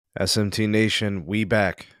SMT Nation, we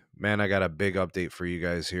back. Man, I got a big update for you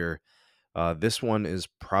guys here. This one is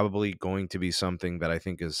probably going to be something that I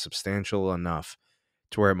think is substantial enough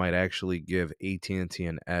to where it might actually give AT&T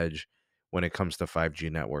an edge when it comes to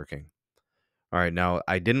 5G networking. All right, now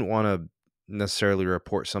I didn't want to necessarily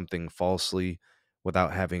report something falsely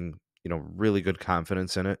without having, really good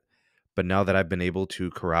confidence in it. But now that I've been able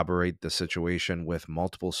to corroborate the situation with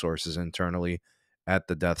multiple sources internally at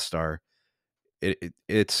the Death Star,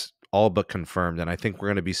 it's all but confirmed, and I think we're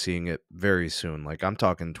going to be seeing it very soon. Like I'm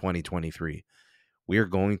talking 2023. We are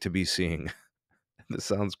going to be seeing this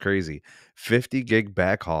sounds crazy. 50 gig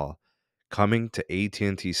backhaul coming to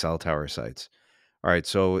AT&T cell tower sites. All right,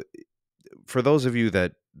 so for those of you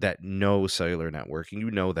that know cellular networking, you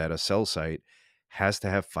know that a cell site has to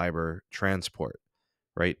have fiber transport,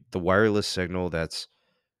 right? The wireless signal that's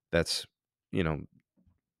you know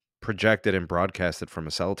projected and broadcasted from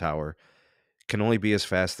a cell tower can only be as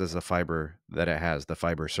fast as the fiber that it has, the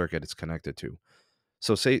fiber circuit it's connected to.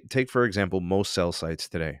 So take for example most cell sites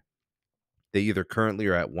today. They either currently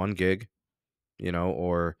are at 1 gig,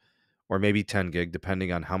 or maybe 10 gig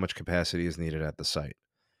depending on how much capacity is needed at the site.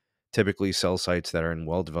 Typically cell sites that are in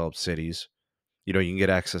well-developed cities, you can get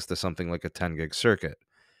access to something like a 10 gig circuit.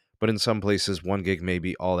 But in some places 1 gig may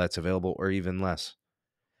be all that's available or even less.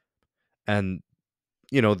 And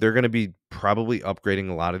they're going to be probably upgrading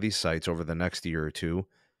a lot of these sites over the next year or two.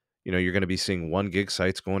 You're going to be seeing 1 gig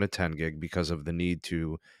sites going to 10 gig because of the need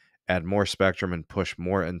to add more spectrum and push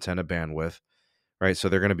more antenna bandwidth, right? So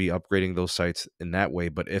they're going to be upgrading those sites in that way.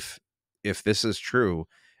 But if this is true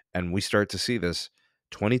and we start to see this,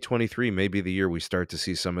 2023 may be the year we start to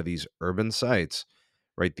see some of these urban sites,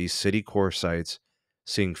 right? These city core sites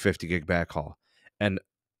seeing 50 gig backhaul. And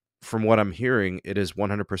from what I'm hearing, it is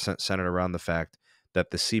 100% centered around the fact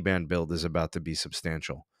that the C-band build is about to be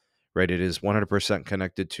substantial, right? It is 100%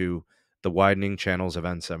 connected to the widening channels of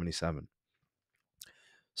N77.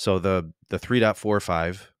 So the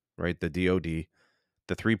 3.45, right, the DoD,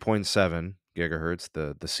 the 3.7 gigahertz,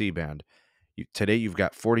 the C-band. Today you've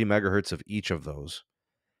got 40 megahertz of each of those,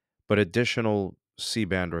 but additional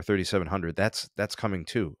C-band or 3700, that's coming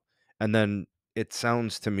too. And then it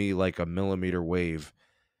sounds to me like a millimeter wave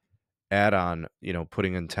add-on,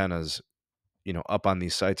 putting antennas, up on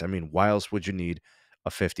these sites. I mean, why else would you need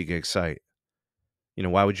a 50 gig site?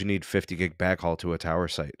 Why would you need 50 gig backhaul to a tower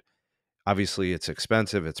site? Obviously, it's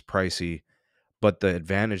expensive, it's pricey, but the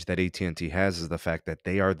advantage that AT&T has is the fact that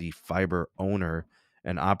they are the fiber owner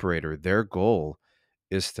and operator. Their goal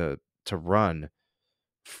is to run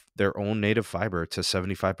their own native fiber to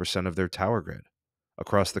 75% of their tower grid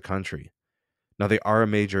across the country. Now, they are a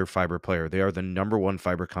major fiber player. They are the number one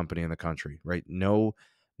fiber company in the country, right? No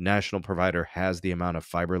national provider has the amount of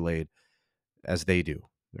fiber laid as they do,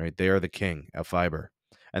 right? They are the king of fiber.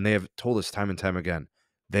 And they have told us time and time again,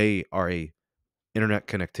 they are a internet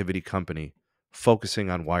connectivity company focusing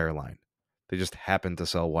on wireline. They just happen to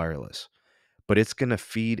sell wireless, but it's going to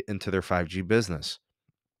feed into their 5G business.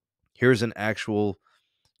 Here's an actual,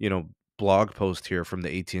 you know, blog post here from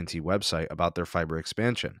the AT&T website about their fiber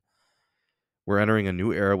expansion. We're entering a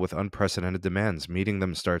new era with unprecedented demands. Meeting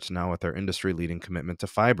them starts now with our industry-leading commitment to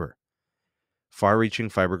fiber. Far-reaching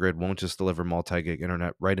fiber grid won't just deliver multi-gig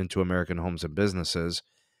internet right into American homes and businesses.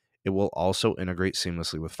 It will also integrate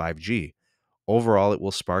seamlessly with 5G. Overall, it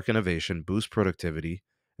will spark innovation, boost productivity,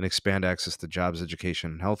 and expand access to jobs,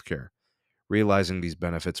 education, and healthcare. Realizing these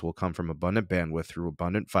benefits will come from abundant bandwidth through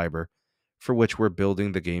abundant fiber, for which we're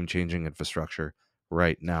building the game-changing infrastructure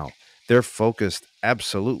right now. They're focused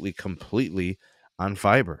absolutely, completely on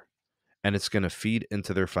fiber, and it's going to feed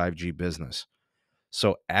into their 5G business.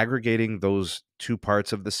 So aggregating those two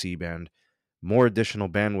parts of the C-band, more additional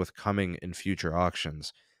bandwidth coming in future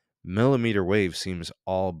auctions, millimeter wave seems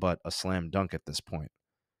all but a slam dunk at this point,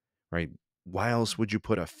 right? Why else would you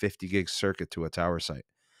put a 50 gig circuit to a tower site?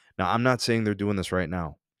 Now, I'm not saying they're doing this right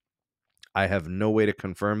now. I have no way to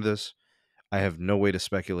confirm this. I have no way to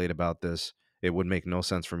speculate about this. It would make no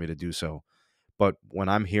sense for me to do so. But when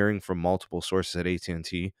I'm hearing from multiple sources at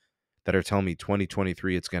AT&T that are telling me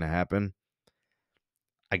 2023 it's going to happen,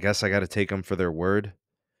 I guess I got to take them for their word.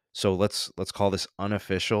 So let's call this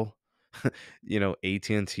unofficial.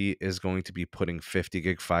 AT&T is going to be putting 50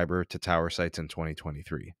 gig fiber to tower sites in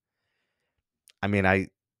 2023. I mean, I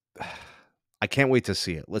can't wait to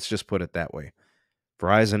see it. Let's just put it that way.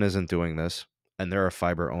 Verizon isn't doing this, and they're a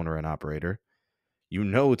fiber owner and operator.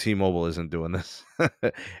 T-Mobile isn't doing this,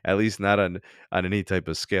 at least not on any type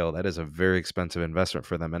of scale. That is a very expensive investment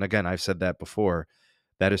for them. And again, I've said that before.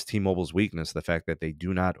 That is T-Mobile's weakness, the fact that they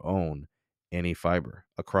do not own any fiber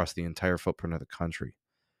across the entire footprint of the country,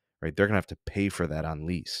 right? They're going to have to pay for that on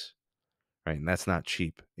lease, right? And that's not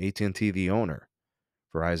cheap. AT&T, the owner,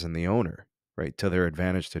 Verizon, the owner, right? To their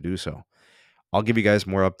advantage to do so. I'll give you guys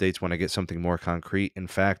more updates when I get something more concrete. In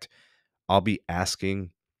fact, I'll be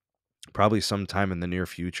asking probably sometime in the near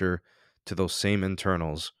future to those same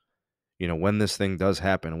internals, when this thing does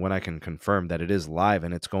happen, when I can confirm that it is live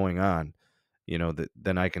and it's going on,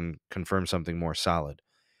 then I can confirm something more solid.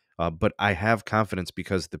 But I have confidence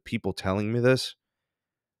because the people telling me this,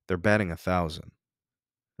 they're batting 1,000,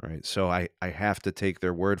 right? So I have to take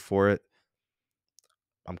their word for it.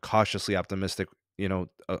 I'm cautiously optimistic,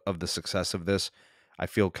 of the success of this. I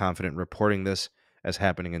feel confident reporting this as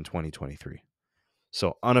happening in 2023.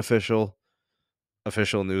 So unofficial,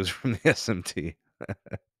 official news from the SMT.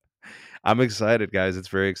 I'm excited, guys. It's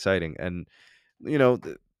very exciting. And, you know,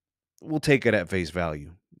 th- we'll take it at face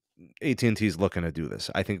value. AT&T is looking to do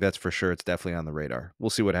this. I think that's for sure. It's definitely on the radar.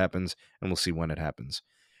 We'll see what happens, and we'll see when it happens.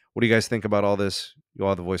 What do you guys think about all this? You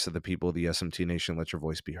all are the voice of the people, the SMT Nation. Let your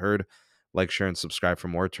voice be heard. Like, share, and subscribe for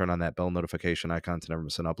more. Turn on that bell notification icon to never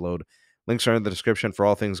miss an upload. Links are in the description for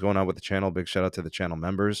all things going on with the channel. Big shout out to the channel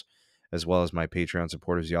members, as well as my Patreon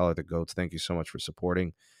supporters. Y'all are the GOATs. Thank you so much for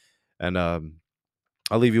supporting. And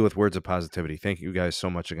I'll leave you with words of positivity. Thank you guys so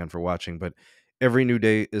much again for watching. But every new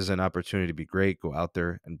day is an opportunity to be great. Go out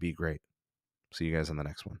there and be great. See you guys on the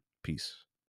next one. Peace.